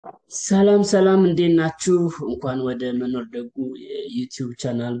ሰላም ሰላም እንዴት ናችሁ? እንኳን ወደ መኖር ደጉ የዩቲዩብ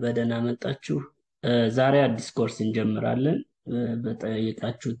ቻናል በደህና መጣችሁ። ዛሬ አዲስ ኮርስ እንጀምራለን።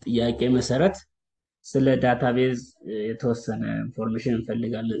 በጠየቃችሁ ጥያቄ መሰረት ስለ ዳታቤዝ የተወሰነ ኢንፎርሜሽን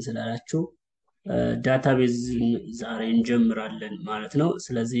እንፈልጋለን ስላላችሁ ዳታቤዝ ዛሬ እንጀምራለን ማለት ነው።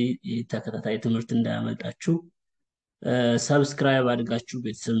 ስለዚህ ተከታታይ ትምህርት እንዳያመልጣችሁ ሰብስክራይብ አድርጋችሁ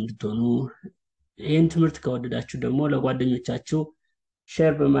ቤተሰብ እንድትሆኑ፣ ይህን ትምህርት ከወደዳችሁ ደግሞ ለጓደኞቻችሁ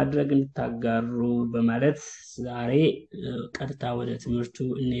ሼር በማድረግ እንድታጋሩ በማለት ዛሬ ቀጥታ ወደ ትምህርቱ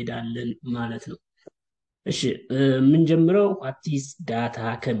እንሄዳለን ማለት ነው። እሺ የምንጀምረው አዲስ ዳታ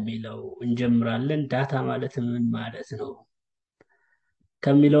ከሚለው እንጀምራለን። ዳታ ማለት ምን ማለት ነው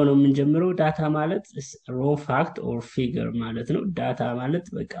ከሚለው ነው የምንጀምረው። ዳታ ማለት ሮ ፋክት ኦር ፊገር ማለት ነው። ዳታ ማለት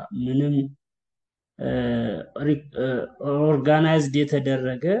በቃ ምንም ኦርጋናይዝድ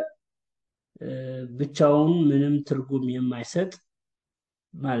የተደረገ ብቻውን ምንም ትርጉም የማይሰጥ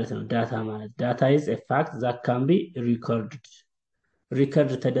ማለት ነው። ዳታ ማለት ዳታ ኢዝ ኤ ፋክት ዛት ካን ቢ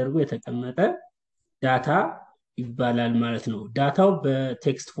ሪከርድ ተደርጎ የተቀመጠ ዳታ ይባላል ማለት ነው። ዳታው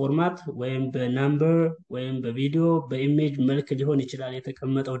በቴክስት ፎርማት ወይም በናምበር ወይም በቪዲዮ በኢሜጅ መልክ ሊሆን ይችላል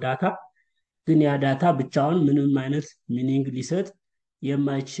የተቀመጠው ዳታ። ግን ያ ዳታ ብቻውን ምንም አይነት ሚኒንግ ሊሰጥ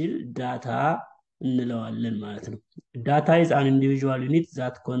የማይችል ዳታ እንለዋለን ማለት ነው። ዳታ ኢዝ አን ኢንዲቪጁዋል ዩኒት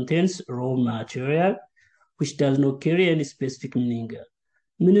ዛት ኮንቴንስ ሮ ማቴሪያል which does not carry any specific meaning።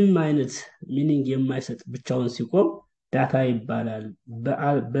 ምንም አይነት ሚኒንግ የማይሰጥ ብቻውን ሲቆም ዳታ ይባላል።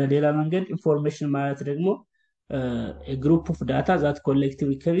 በሌላ መንገድ ኢንፎርሜሽን ማለት ደግሞ ግሩፕ ኦፍ ዳታ ዛት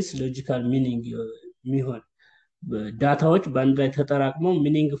ኮሌክቲቭሊ ካሪስ ሎጂካል ሚኒንግ የሚሆን ዳታዎች በአንድ ላይ ተጠራቅመው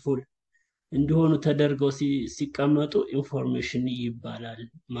ሚኒንግፉል እንዲሆኑ ተደርገው ሲቀመጡ ኢንፎርሜሽን ይባላል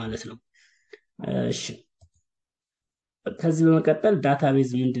ማለት ነው። እሺ ከዚህ በመቀጠል ዳታቤዝ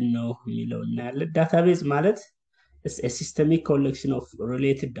ምንድን ነው የሚለው እናያለን። ዳታቤዝ ማለት a systemic collection of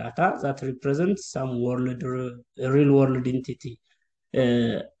related data that represents some real world entity።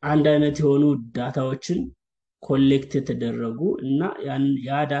 አንድ አይነት የሆኑ ዳታዎችን ኮሌክት የተደረጉ እና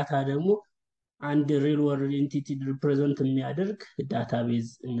ያ ዳታ ደግሞ አንድ ሪል ወርልድ ኤንቲቲ ሪፕሬዘንት የሚያደርግ ዳታቤዝ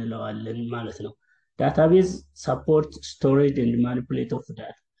እንለዋለን ማለት ነው። ዳታቤዝ ሰፖርት ስቶሬጅ ኤንድ ማኒፑሌት ኦፍ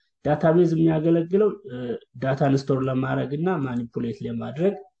ዳታ። ዳታቤዝ የሚያገለግለው ዳታን ስቶር ለማድረግ እና ማኒፑሌት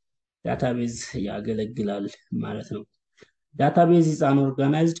ለማድረግ ዳታቤዝ ያገለግላል ማለት ነው። ዳታቤዝ is an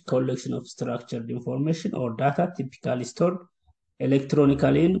organized collection of structured information or data typically stored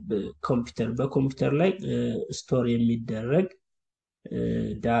electronically in computer። በኮምፒውተር ላይ ስቶር የሚደረግ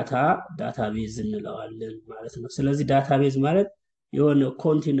ዳታቤዝ እንለዋለን ማለት ነው። ስለዚህ ዳታቤዝ ማለት የሆነ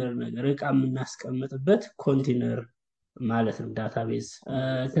ኮንቴነር ነገር እቃ የምናስቀምጥበት ኮንቴነር ማለት ነው ዳታቤዝ።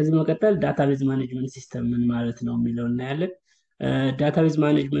 ከዚህ መቀጠል ዳታቤዝ ማኔጅመንት ሲስተም ምን ማለት ነው የሚለው እናያለን። ዳታቤዝ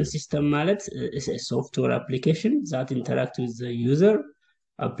ማኔጅመንት ሲስተም ማለት ሶፍትዌር አፕሊኬሽን ዛት ኢንተራክት ዊዝ ዘ ዩዘር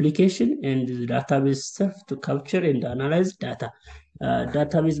አፕሊኬሽን ኤንድ ዳታቤዝ ሰርቭ ቱ ካፕቸር ኤንድ አናላይዝ ዳታ።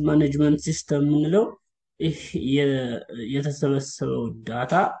 ዳታቤዝ ማኔጅመንት ሲስተም የምንለው ይህ የተሰበሰበው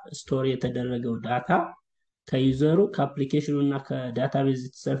ዳታ ስቶር የተደረገው ዳታ ከዩዘሩ ከአፕሊኬሽኑ እና ከዳታቤዝ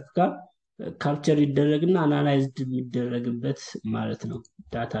ሰርቭ ጋር ካፕቸር ይደረግና አናላይዝድ የሚደረግበት ማለት ነው።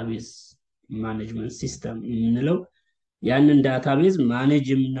 ዳታቤዝ ማኔጅመንት ሲስተም የምንለው ያንን ዳታቤዝ ማኔጅ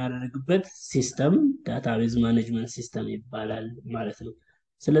የምናደርግበት ሲስተም ዳታቤዝ ማኔጅመንት ሲስተም ይባላል ማለት ነው።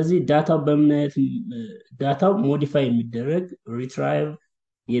 ስለዚህ ዳታው ሞዲፋይ የሚደረግ ሪትራይቭ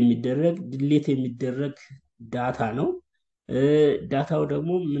የሚደረግ ዲሌት የሚደረግ ዳታ ነው። ዳታው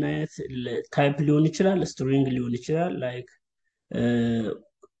ደግሞ ምን አይነት ታይፕ ሊሆን ይችላል? ስትሪንግ ሊሆን ይችላል፣ ላይክ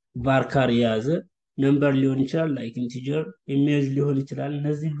ቫርካር የያዘ ነምበር ሊሆን ይችላል፣ ላይክ ኢንቲጀር፣ ኢሜጅ ሊሆን ይችላል።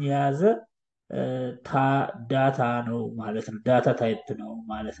 እነዚህን የያዘ ዳታ ነው ማለት ነው። ዳታ ታይፕ ነው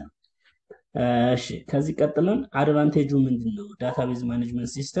ማለት ነው። እሺ ከዚህ ቀጥለን አድቫንቴጁ ምንድነው? ዳታቤዝ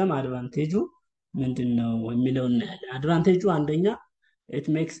ማኔጅመንት ሲስተም አድቫንቴጁ ምንድነው የሚለው እናያለን። አድቫንቴጁ አንደኛ it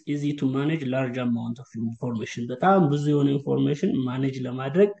makes easy to manage large amount of information። በጣም ብዙ የሆነ ኢንፎርሜሽን ማኔጅ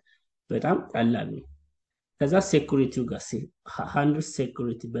ለማድረግ በጣም ቀላል ነው። ከዛ ሴኩሪቲው ጋር ሃንድል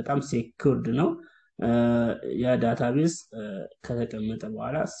ሴኩሪቲ በጣም ሴኩርድ ነው። ያ ዳታቤዝ ከተቀመጠ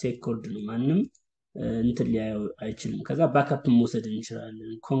በኋላ ሴኩርድ ነው፣ ማንም እንትን ሊያየው አይችልም። ከዛ ባክአፕ መውሰድ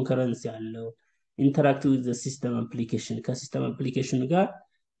እንችላለን። ኮንከረንስ ያለው ኢንተራክት ዊዝ ዘ ሲስተም አፕሊኬሽን ከሲስተም አፕሊኬሽን ጋር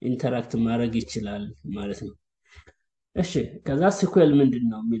ኢንተራክት ማድረግ ይችላል ማለት ነው። እሺ ከዛ SQL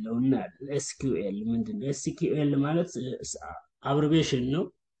ምንድነው የሚለው እናያለን። SQL ምንድነው? SQL ማለት አብሪቬሽን ነው።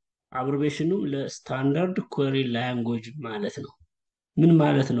 አብሪቬሽኑም ለስታንዳርድ ኩዌሪ ላንጉዌጅ ማለት ነው። ምን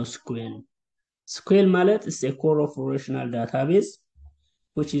ማለት ነው SQL? SQL ማለት is a core of relational database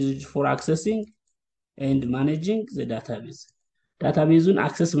which is used for accessing and managing the database። ዳታቤዙን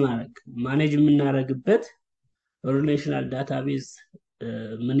አክሰስ ማድረግ ማኔጅ የምናደርግበት ሪሌሽናል ዳታቤዝ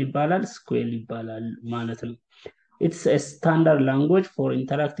ምን ይባላል? SQL ይባላል ማለት ነው። It's a standard language for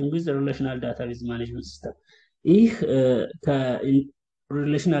interacting with the relational database management system. ይህ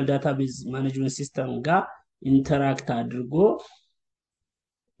ከሪሌሽናል ዳታቤዝ ማኔጅመንት ሲስተም ጋር ኢንተራክት አድርጎ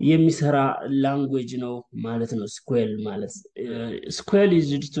የሚሰራ ላንጉዌጅ ነው ማለት ነው። SQL ማለት SQL is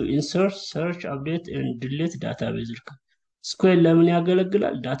used to insert, search, update and delete database record. SQL ለምን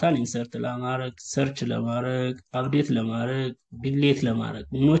ያገለግላል? ዳታን ኢንሰርት ለማድረግ፣ ሰርች ለማድረግ፣ አፕዴት ለማድረግ፣ ዲሌት ለማድረግ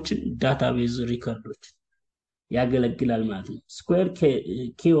ምኖችን ዳታቤዝ ሪከርዶች ያገለግላል ማለት ነው። SQL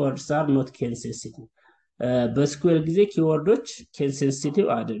ኪወርድስ አር ኖት ኬን ሴንሲቲቭ። በSQL ጊዜ ኪወርዶች ኬን ሴንሲቲቭ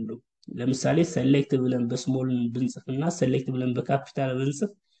አይደሉም። ለምሳሌ ሰሌክት ብለን በስሞል ብንጽፍና ሰሌክት ብለን በካፒታል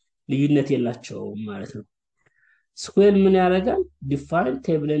ብንጽፍ ልዩነት የላቸውም ማለት ነው። SQL ምን ያደርጋል? ዲፋይን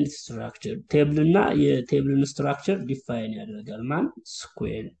ቴብል ኤንድ ስትራክቸር፣ ቴብል እና የቴብልን ስትራክቸር ዲፋይን ያደርጋል ማለት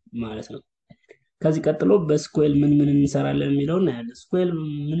SQL ማለት ነው። ከዚህ ቀጥሎ በSQL ምን እንሰራለን የሚለውን እናያለን። SQL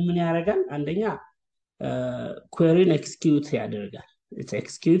ምን ያደርጋል? አንደኛ ኩዌሪን ኤክስኪዩት ያደርጋል። ኢት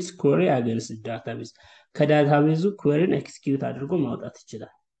ኤክስኪዩትስ ኩዌሪ አገንስት ዳታቤዝ፣ ከዳታቤዙ ኩዌሪን ኤክስኪዩት አድርጎ ማውጣት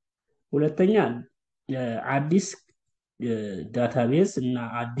ይችላል። ሁለተኛ አዲስ ዳታቤዝ እና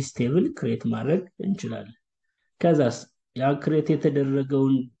አዲስ ቴብል ክሬት ማድረግ እንችላለን። ከዛስ ያ ክሬት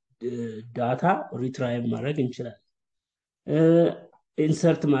የተደረገውን ዳታ ሪትራይቭ ማድረግ እንችላለን።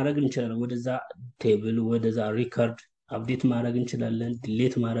 ኢንሰርት ማድረግ እንችላለን ወደዛ ቴብል፣ ወደዛ ሪከርድ አፕዴት ማድረግ እንችላለን፣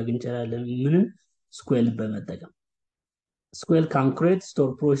 ዲሌት ማድረግ እንችላለን። ምንም SQL በመጠቀም SQL can create,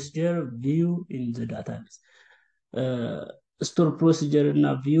 store procedure, view in the database. ስቶር ፕሮሲጀር እና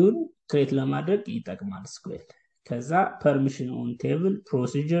ቪውን ክሬት ለማድረግ ይጠቅማል SQL። ከዛ ፐርሚሽን ኦን ቴብል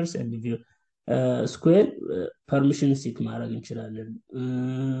ፕሮሲጀርስ ኤንድ ቪው፣ SQL ፐርሚሽን ሴት ማድረግ እንችላለን።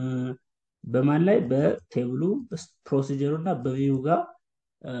 በማን ላይ? በቴብሉ ፕሮሲጀሩ እና በቪው ጋር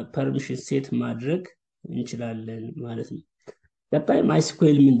ፐርሚሽን ሴት ማድረግ እንችላለን ማለት ነው። ቀጣይ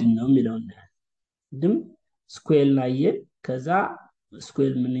MySQL ምንድን ነው የሚለውን ድም SQL ላየን። ከዛ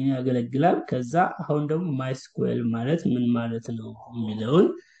SQL ምን ያገለግላል? ከዛ አሁን ደግሞ MySQL ማለት ምን ማለት ነው የሚለውን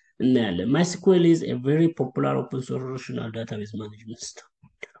እናያለን። MySQL is a very popular open source relational database management system.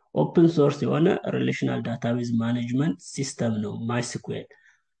 ኦፕን ሶርስ የሆነ ሪሌሽናል ዳታቤዝ ማኔጅመንት ሲስተም ነው MySQL።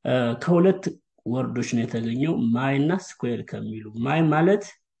 ከሁለት ወርዶች ነው የተገኘው፣ ማይ እና ስኩዌል ከሚሉ። ማይ ማለት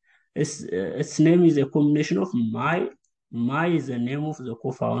its name is a combination of my is the name of the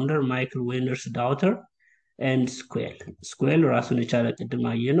co-founder Michael Weiner's daughter and SQL ራሱን የቻለ ቅድም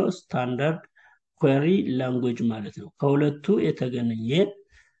አየነው ስታንዳርድ ኩዌሪ ላንጉዌጅ ማለት ነው። ከሁለቱ የተገኘ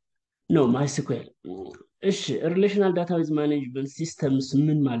ነው MySQL። እሺ ሪሌሽናል ዳታቤዝ ማኔጅመንት ሲስተምስ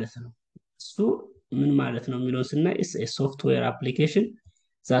ምን ማለት ነው? እሱ ምን ማለት ነው የሚለውን ስናይ a software application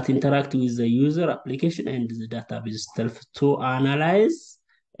that interact with the user application and the database itself to analyze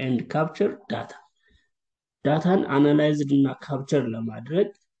and capture data. ዳታን አናላይዝድ እና ካፕቸር ለማድረግ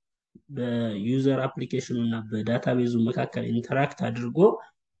በዩዘር አፕሊኬሽኑ እና በዳታቤዙ መካከል ኢንተራክት አድርጎ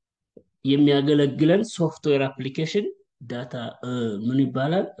የሚያገለግለን ሶፍትዌር አፕሊኬሽን ዳታ ምን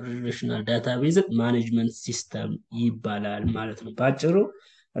ይባላል? ሪሌሽናል ዳታቤዝ ማኔጅመንት ሲስተም ይባላል ማለት ነው። በአጭሩ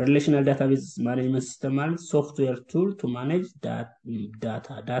ሪሌሽናል ዳታቤዝ ማኔጅመንት ሲስተም ማለት ሶፍትዌር ቱል ቱ ማኔጅ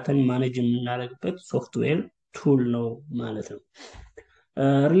ዳታን ማኔጅ የምናደርግበት ሶፍትዌር ቱል ነው ማለት ነው።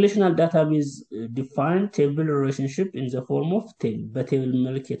 ሪሌሽናል ዳታቤዝ ዲፋይን ቴብል ሪሌሽንሽፕ ኢን ዘ ፎርም ኦፍ ቴብል፣ በቴብል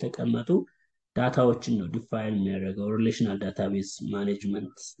መልክ የተቀመጡ ዳታዎችን ነው ዲፋይን የሚያደርገው ሪሌሽናል ዳታቤዝ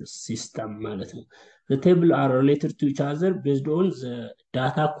ማኔጅመንት ሲስተም ማለት ነው። the table are related to each other based on the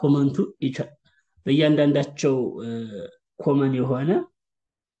data common to each other። በእያንዳንዳቸው ኮመን የሆነ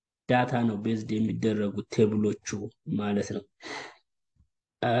ዳታ ነው ቤዝድ የሚደረጉት ቴብሎቹ ማለት ነው።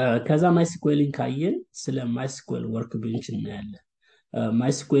 ከዛ MySQLን ካየን ስለ MySQL ወርክ ቤንች እናያለን።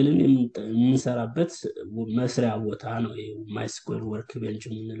 MySQLን የምንሰራበት መስሪያ ቦታ ነው ይሄ MySQL ወርክ ቤንች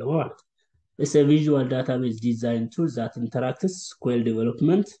የምንለው ማለት ነው። It's a visual database design tool that interacts SQL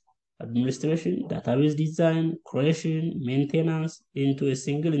development, administration, database design, creation, maintenance into a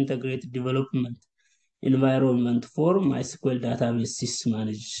single integrated development environment for MySQL database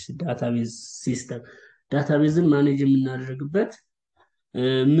system. ዳታቤዝን ማኔጅ የምናደርግበት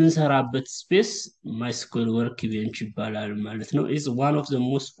የምንሰራበት ስፔስ MySQL ወርክ ቤንች ይባላል ማለት ነው። is one of the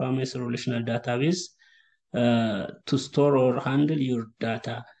most famous relational database to store or handle your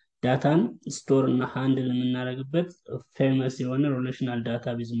data. ዳታን ስቶር እና ሃንድል የምናደርግበት ፌመስ የሆነ ሪሌሽናል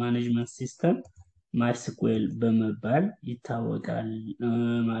ዳታቤዝ ማኔጅመንት ሲስተም MySQL በመባል ይታወቃል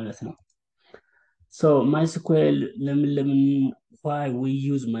ማለት ነው። so MySQL ለምን why we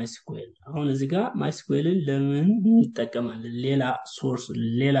use MySQL? አሁን እዚህ ጋር MySQLን ለምን እንጠቀማለን?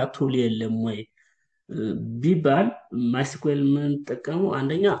 ሌላ ቱል የለም ወይ ቢባል MySQL የምንጠቀመው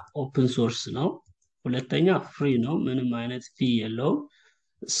አንደኛ ኦፕን ሶርስ ነው። ሁለተኛ ፍሪ ነው፣ ምንም አይነት ፊ የለውም።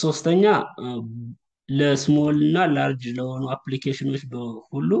 ሶስተኛ ለስሞል እና ላርጅ ለሆኑ አፕሊኬሽኖች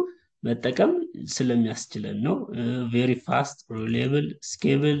ሁሉ መጠቀም ስለሚያስችለን ነው። ቬሪ ፋስት፣ ሪላየብል፣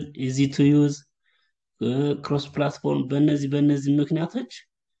 ስኬብል፣ ኢዚ ቱ ዩዝ፣ ክሮስ ፕላትፎርም፣ በእነዚህ ምክንያቶች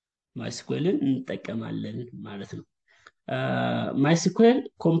ማይስኩዌልን እንጠቀማለን ማለት ነው። ማይስኩዌል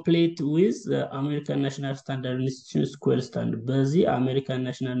ኮምፕሌት ዊዝ አሜሪካን ናሽናል ስታንዳርድ ኢንስቲትዩሽን ስኩዌል ስታንዳርድ፣ በዚህ አሜሪካን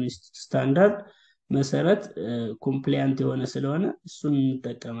ናሽናል ኢንስቲትዩት ስታንዳርድ መሰረት ኮምፕሊያንት የሆነ ስለሆነ እሱን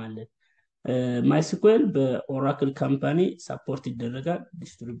እንጠቀማለን። ማይስኩዌል በኦራክል ካምፓኒ ሳፖርት ይደረጋል፣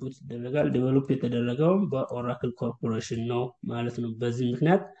 ዲስትሪቡት ይደረጋል። ዴቨሎፕ የተደረገውም በኦራክል ኮርፖሬሽን ነው ማለት ነው። በዚህ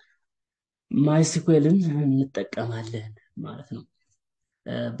ምክንያት ማይስኩዌልን እንጠቀማለን ማለት ነው።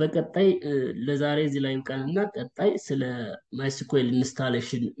 በቀጣይ ለዛሬ እዚህ ላይ ይብቃንና ቀጣይ ስለ ማይስኩዌል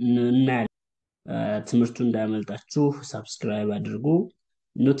ኢንስታሌሽን እናያለን። ትምህርቱ እንዳያመልጣችሁ ሳብስክራይብ አድርጉ።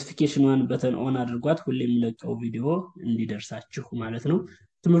 ኖቲፊኬሽኗን በተን ኦን አድርጓት፣ ሁሌ የሚለቀው ቪዲዮ እንዲደርሳችሁ ማለት ነው።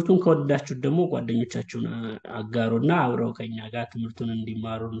 ትምህርቱን ከወደዳችሁ ደግሞ ጓደኞቻችሁን አጋሩና አብረው ከኛ ጋር ትምህርቱን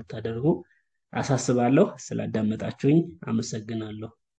እንዲማሩ እንድታደርጉ አሳስባለሁ። ስላዳመጣችሁኝ አመሰግናለሁ።